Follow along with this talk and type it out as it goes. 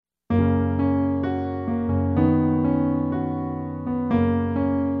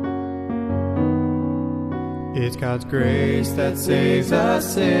God's grace that saves a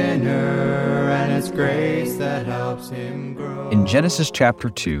sinner, and it's grace that helps him grow. In Genesis chapter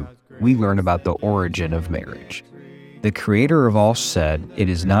 2, we learn about the origin of marriage. The Creator of all said, "It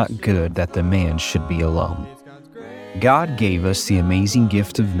is not good that the man should be alone." God gave us the amazing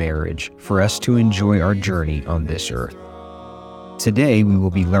gift of marriage for us to enjoy our journey on this earth. Today, we will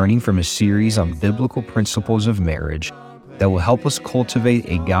be learning from a series on biblical principles of marriage that will help us cultivate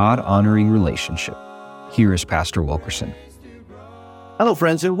a God-honoring relationship. Here is Pastor Wilkerson. Hello,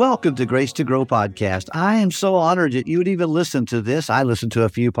 friends, and welcome to Grace to Grow podcast. I am so honored that you would even listen to this. I listen to a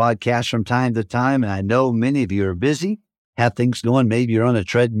few podcasts from time to time, and I know many of you are busy, have things going. Maybe you're on a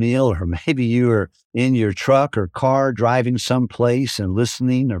treadmill, or maybe you are in your truck or car driving someplace and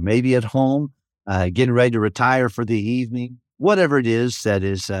listening, or maybe at home, getting ready to retire for the evening. Whatever it is that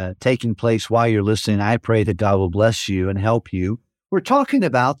is taking place while you're listening, I pray that God will bless you and help you. We're talking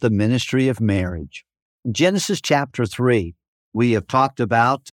about the ministry of marriage. Genesis chapter 3, we have talked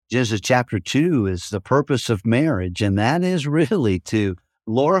about Genesis chapter 2 is the purpose of marriage, and that is really to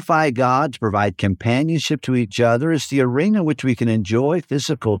glorify God, to provide companionship to each other. It's the arena in which we can enjoy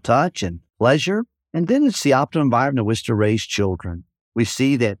physical touch and pleasure, and then it's the optimum environment in which to raise children. We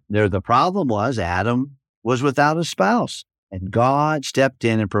see that the problem was Adam was without a spouse, and God stepped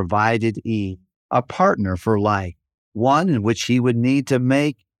in and provided Eve a partner for life, one in which he would need to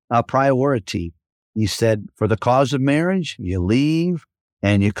make a priority. He said, for the cause of marriage, you leave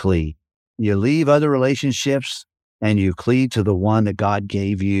and you cleave. You leave other relationships and you cleave to the one that God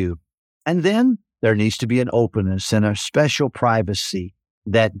gave you. And then there needs to be an openness and a special privacy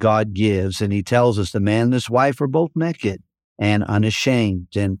that God gives. And he tells us the man and his wife were both naked and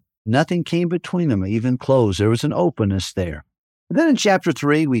unashamed, and nothing came between them, even clothes. There was an openness there. And then in chapter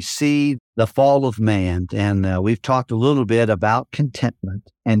 3, we see the fall of man, and we've talked a little bit about contentment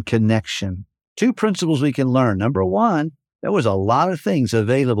and connection. Two principles we can learn. Number one, there was a lot of things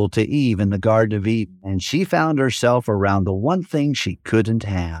available to Eve in the Garden of Eden, and she found herself around the one thing she couldn't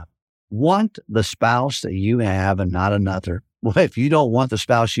have. Want the spouse that you have and not another. Well, if you don't want the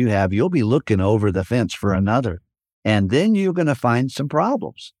spouse you have, you'll be looking over the fence for another. And then you're going to find some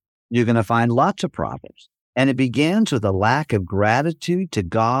problems. You're going to find lots of problems. And it begins with a lack of gratitude to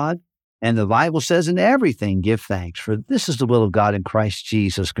God. And the Bible says, in everything, give thanks, for this is the will of God in Christ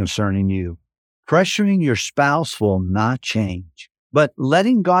Jesus concerning you. Pressuring your spouse will not change, but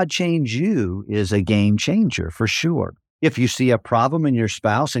letting God change you is a game changer for sure. If you see a problem in your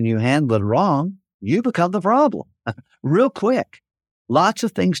spouse and you handle it wrong, you become the problem real quick. Lots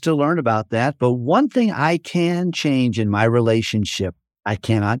of things to learn about that, but one thing I can change in my relationship, I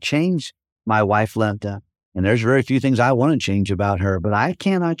cannot change my wife, Linda. And there's very few things I want to change about her, but I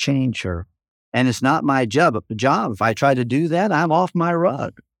cannot change her. And it's not my job. If I try to do that, I'm off my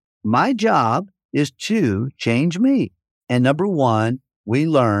rug. My job is to change me. And number one, we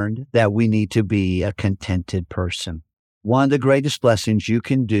learned that we need to be a contented person. One of the greatest blessings you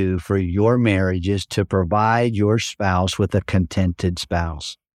can do for your marriage is to provide your spouse with a contented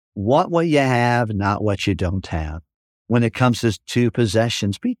spouse. Want what you have, not what you don't have. When it comes to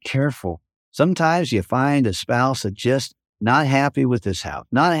possessions, be careful. Sometimes you find a spouse that's just not happy with this house,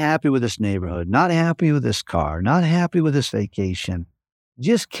 not happy with this neighborhood, not happy with this car, not happy with this vacation.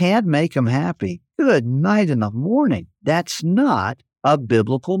 Just can't make them happy. Good night in the morning. That's not a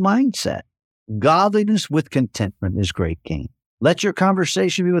biblical mindset. Godliness with contentment is great gain. Let your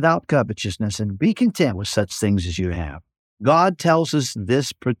conversation be without covetousness, and be content with such things as you have. God tells us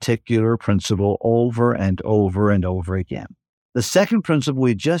this particular principle over and over and over again. The second principle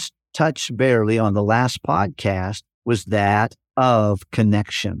we just touched barely on the last podcast was that of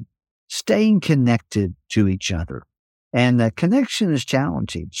connection, staying connected to each other. And the connection is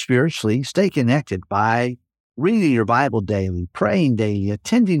challenging. Spiritually, stay connected by reading your Bible daily, praying daily,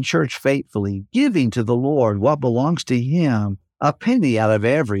 attending church faithfully, giving to the Lord what belongs to Him, a penny out of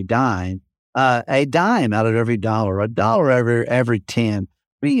every dime, a dime out of every dollar, a dollar every 10.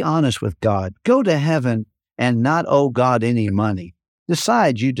 Be honest with God. Go to heaven and not owe God any money.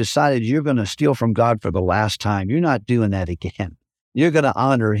 You decided you're going to steal from God for the last time. You're not doing that again. You're going to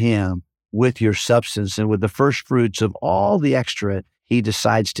honor Him with your substance and with the first fruits of all the extra He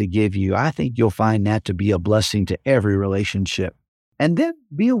decides to give you. I think you'll find that to be a blessing to every relationship. And then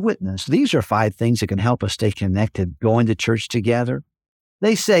be a witness. These are 5 things that can help us stay connected. Going to church together.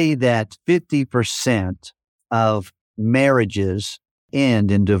 They say that 50% of marriages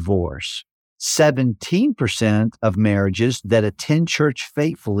end in divorce. 17% of marriages that attend church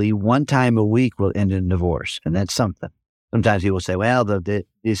faithfully one time a week will end in divorce. And that's something. Sometimes people say, well, the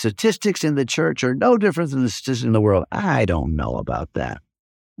statistics in the church are no different than the statistics in the world. I don't know about that.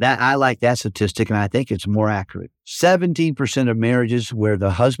 That I like that statistic, and I think it's more accurate. 17% of marriages where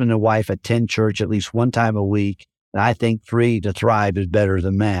the husband and wife attend church at least one time a week. And I think 3 to thrive is better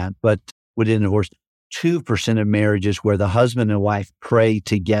than that. But within divorce, 2% of marriages where the husband and wife pray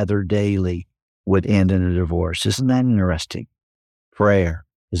together daily would end in a divorce. Isn't that interesting? Prayer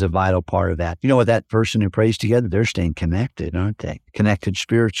is a vital part of that. You know what, that person who prays together, they're staying connected, aren't they? Connected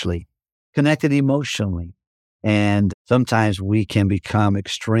spiritually, connected emotionally. And sometimes we can become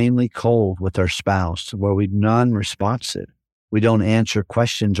extremely cold with our spouse where we're non-responsive. We don't answer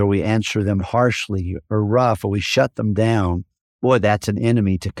questions, or we answer them harshly or rough, or we shut them down. Boy, that's an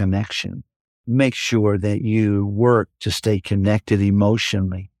enemy to connection. Make sure that you work to stay connected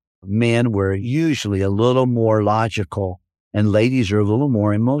emotionally. Men were usually a little more logical, and ladies are a little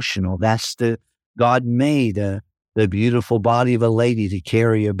more emotional. God made the beautiful body of a lady to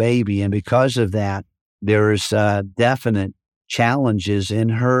carry a baby. And because of that, there's definite challenges in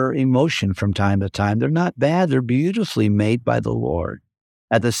her emotion from time to time. They're not bad. They're beautifully made by the Lord.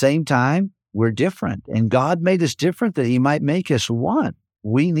 At the same time, we're different. And God made us different that he might make us one.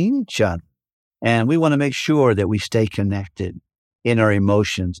 We need each other. And we want to make sure that we stay connected in our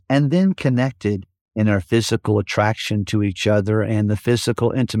emotions, and then connected in our physical attraction to each other and the physical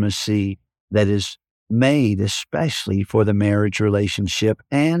intimacy that is made especially for the marriage relationship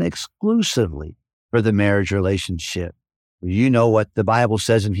and exclusively for the marriage relationship. You know what the Bible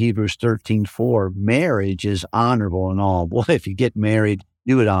says in Hebrews 13:4, marriage is honorable and all. Boy, if you get married,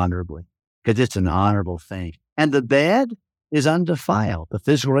 do it honorably, because it's an honorable thing. And the bed is undefiled. The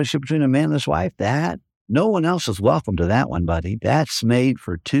physical relationship between a man and his wife, that no one else is welcome to that one, buddy. That's made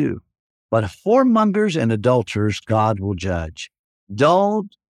for two. But whoremongers and adulterers, God will judge.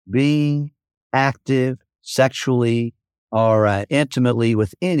 Don't be active sexually or intimately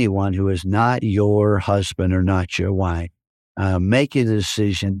with anyone who is not your husband or not your wife. Make a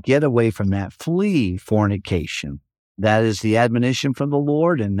decision. Get away from that. Flee fornication. That is the admonition from the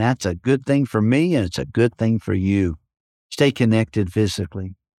Lord, and that's a good thing for me, and it's a good thing for you. Stay connected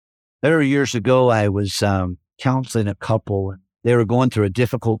physically. There were years ago, I was counseling a couple. They were going through a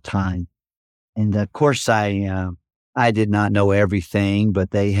difficult time. And of course, I did not know everything,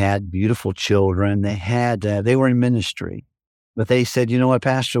 but they had beautiful children. They were in ministry. But they said, you know what,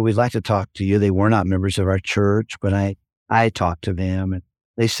 Pastor, we'd like to talk to you. They were not members of our church, but I talked to them. And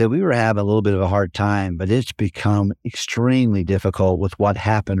they said, we were having a little bit of a hard time, but it's become extremely difficult with what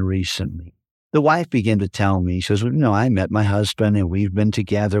happened recently. The wife began to tell me, she says, I met my husband and we've been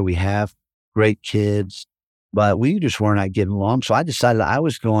together. We have great kids, but we just were not getting along. So I decided I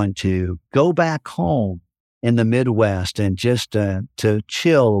was going to go back home in the Midwest and just to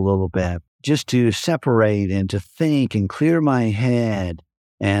chill a little bit, just to separate and to think and clear my head.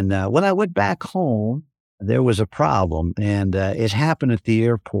 And when I went back home, there was a problem, and it happened at the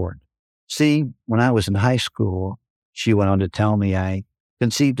airport. See, when I was in high school, she went on to tell me I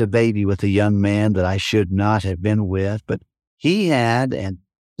conceived a baby with a young man that I should not have been with, but he had a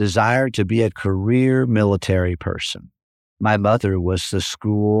desire to be a career military person. My mother was the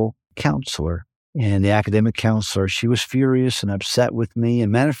school counselor and the academic counselor. She was furious and upset with me.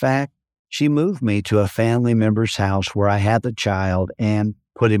 And matter of fact, she moved me to a family member's house where I had the child and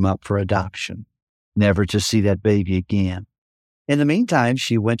put him up for adoption, never to see that baby again. In the meantime,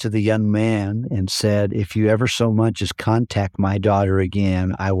 she went to the young man and said, if you ever so much as contact my daughter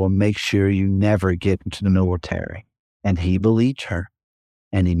again, I will make sure you never get into the military. And he believed her,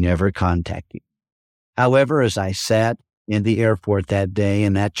 and he never contacted. However, as I sat in the airport that day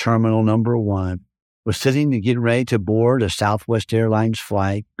in that terminal number 1, was sitting to get ready to board a Southwest Airlines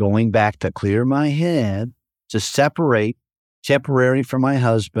flight, going back to clear my head, to separate temporary from my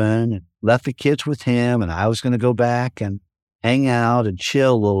husband, and left the kids with him, and I was going to go back and hang out and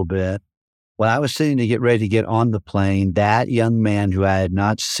chill a little bit. When I was sitting to get ready to get on the plane, that young man who I had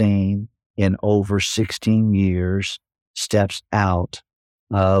not seen in over 16 years steps out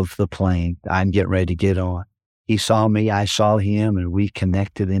of the plane. I'm getting ready to get on. He saw me, I saw him, and we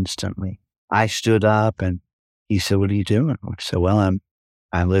connected instantly. I stood up and he said, what are you doing? I said, well,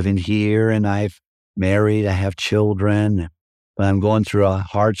 I'm living here and I've married, I have children, but I'm going through a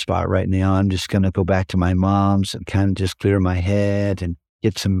hard spot right now. I'm just going to go back to my mom's and kind of just clear my head and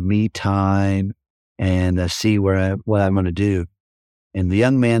get some me time and see what I'm going to do. And the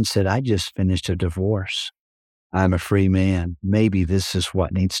young man said, I just finished a divorce. I'm a free man. Maybe this is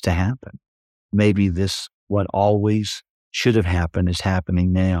what needs to happen. Maybe this, what always should have happened, is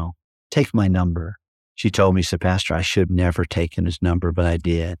happening now. Take my number. She told me, said, Pastor, I should have never taken his number, but I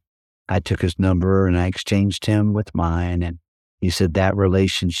did. I took his number and I exchanged him with mine. And He said that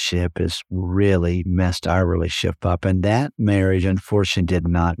relationship has really messed our relationship up. And that marriage, unfortunately, did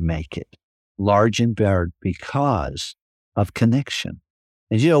not make it, large in part because of connection.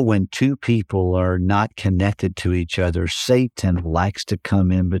 And when two people are not connected to each other, Satan likes to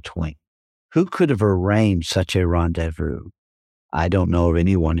come in between. Who could have arranged such a rendezvous? I don't know of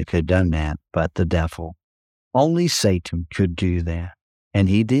anyone who could have done that but the devil. Only Satan could do that. And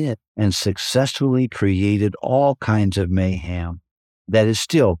he did, and successfully created all kinds of mayhem that has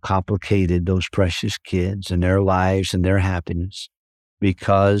still complicated those precious kids and their lives and their happiness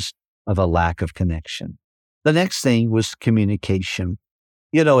because of a lack of connection. The next thing was communication.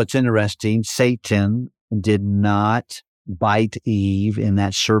 It's interesting. Satan did not bite Eve in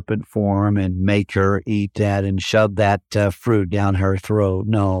that serpent form and make her eat that and shove that fruit down her throat.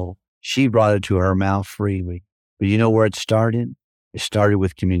 No, she brought it to her mouth freely. But you know where it started? It started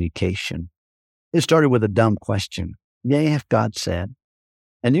with communication. It started with a dumb question. Yea, hath God said.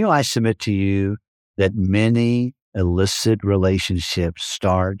 And I submit to you that many illicit relationships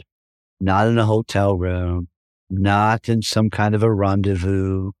start not in a hotel room, not in some kind of a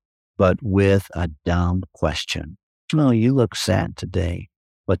rendezvous, but with a dumb question. No, you look sad today.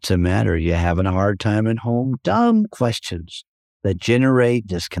 What's the matter? You having a hard time at home? Dumb questions that generate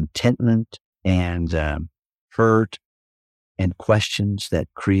discontentment and hurt, and questions that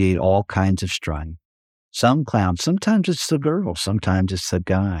create all kinds of strife. Some clowns, sometimes it's the girl, sometimes it's the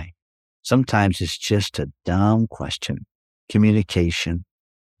guy. Sometimes it's just a dumb question. Communication.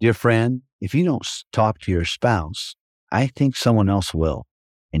 Dear friend, if you don't talk to your spouse, I think someone else will,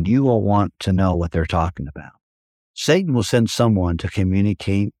 and you will want to know what they're talking about. Satan will send someone to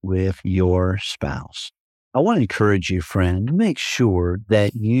communicate with your spouse. I want to encourage you, friend, make sure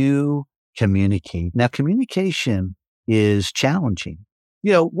that you communicate. Now, communication is challenging.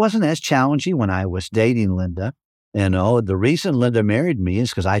 It wasn't as challenging when I was dating Linda. The reason Linda married me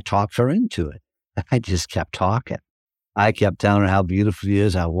is because I talked her into it. I just kept talking. I kept telling her how beautiful she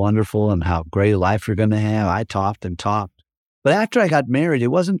is, how wonderful, and how great a life we're going to have. I talked and talked. But after I got married, it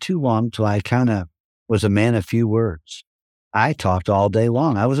wasn't too long till I kind of was a man of few words. I talked all day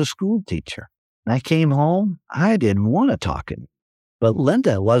long. I was a school teacher. And I came home, I didn't want to talk anymore. But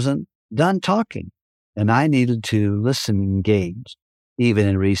Linda wasn't done talking, and I needed to listen and engage. Even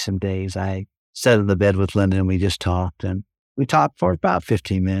in recent days, I sat in the bed with Linda and we just talked. And we talked for about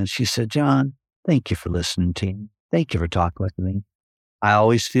 15 minutes. She said, John, thank you for listening to me. Thank you for talking with me. I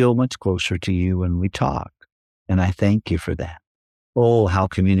always feel much closer to you when we talk, and I thank you for that. Oh, how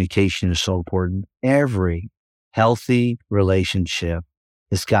communication is so important. Every healthy relationship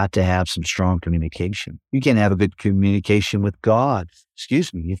has got to have some strong communication. You can't have a good communication with God.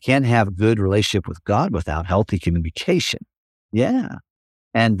 You can't have a good relationship with God without healthy communication. Yeah.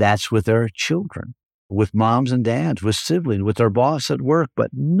 And that's with our children, with moms and dads, with siblings, with our boss at work.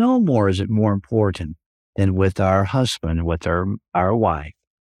 But no more is it more important than with our husband, with our wife.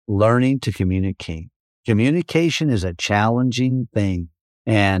 Learning to communicate. Communication is a challenging thing,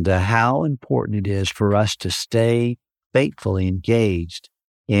 and how important it is for us to stay faithfully engaged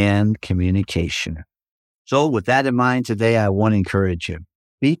in communication. So with that in mind today, I want to encourage you,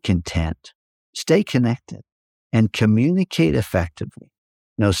 be content, stay connected, and communicate effectively.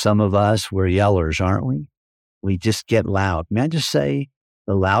 Some of us, we're yellers, aren't we? We just get loud. May I just say,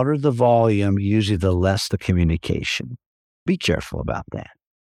 the louder the volume, usually the less the communication. Be careful about that.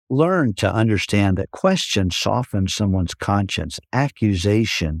 Learn to understand that questions soften someone's conscience.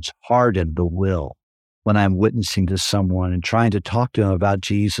 Accusations harden the will. When I'm witnessing to someone and trying to talk to them about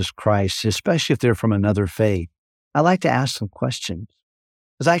Jesus Christ, especially if they're from another faith, I like to ask them questions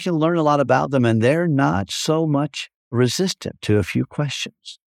because I can learn a lot about them, and they're not so much resistant to a few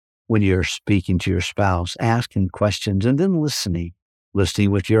questions. When you're speaking to your spouse, asking questions and then listening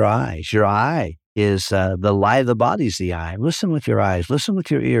with your eyes. Your eye is the light of the body's the eye. Listen with your eyes. Listen with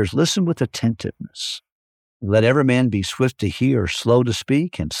your ears. Listen with attentiveness. Let every man be swift to hear, slow to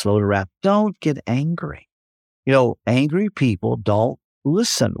speak, and slow to wrath. Don't get angry. Angry people don't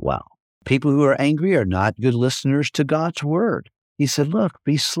listen well. People who are angry are not good listeners to God's word. He said, look,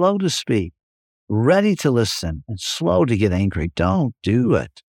 be slow to speak, ready to listen, and slow to get angry. Don't do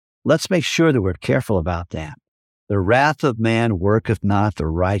it. Let's make sure that we're careful about that. The wrath of man worketh not the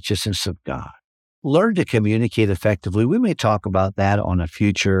righteousness of God. Learn to communicate effectively. We may talk about that on a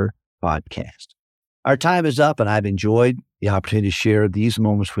future podcast. Our time is up, and I've enjoyed the opportunity to share these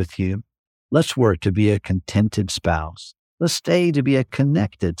moments with you. Let's work to be a contented spouse. Let's stay to be a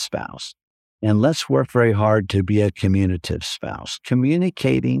connected spouse. And let's work very hard to be a communicative spouse,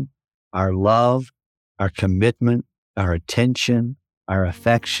 communicating our love, our commitment, our attention, our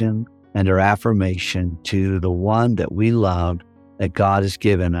affection, and our affirmation to the one that we love that God has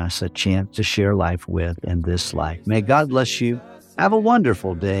given us a chance to share life with in this life. May God bless you. Have a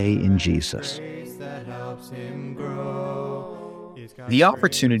wonderful day in Jesus. The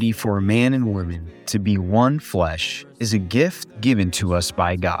opportunity for a man and woman to be one flesh is a gift given to us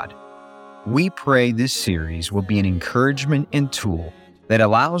by God. We pray this series will be an encouragement and tool that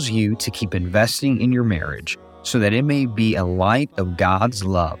allows you to keep investing in your marriage so that it may be a light of God's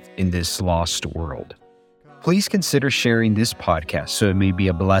love in this lost world. Please consider sharing this podcast so it may be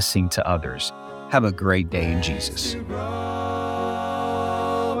a blessing to others. Have a great day in Jesus.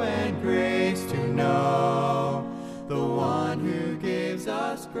 Grace to know the one who gives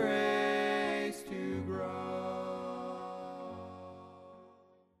us grace.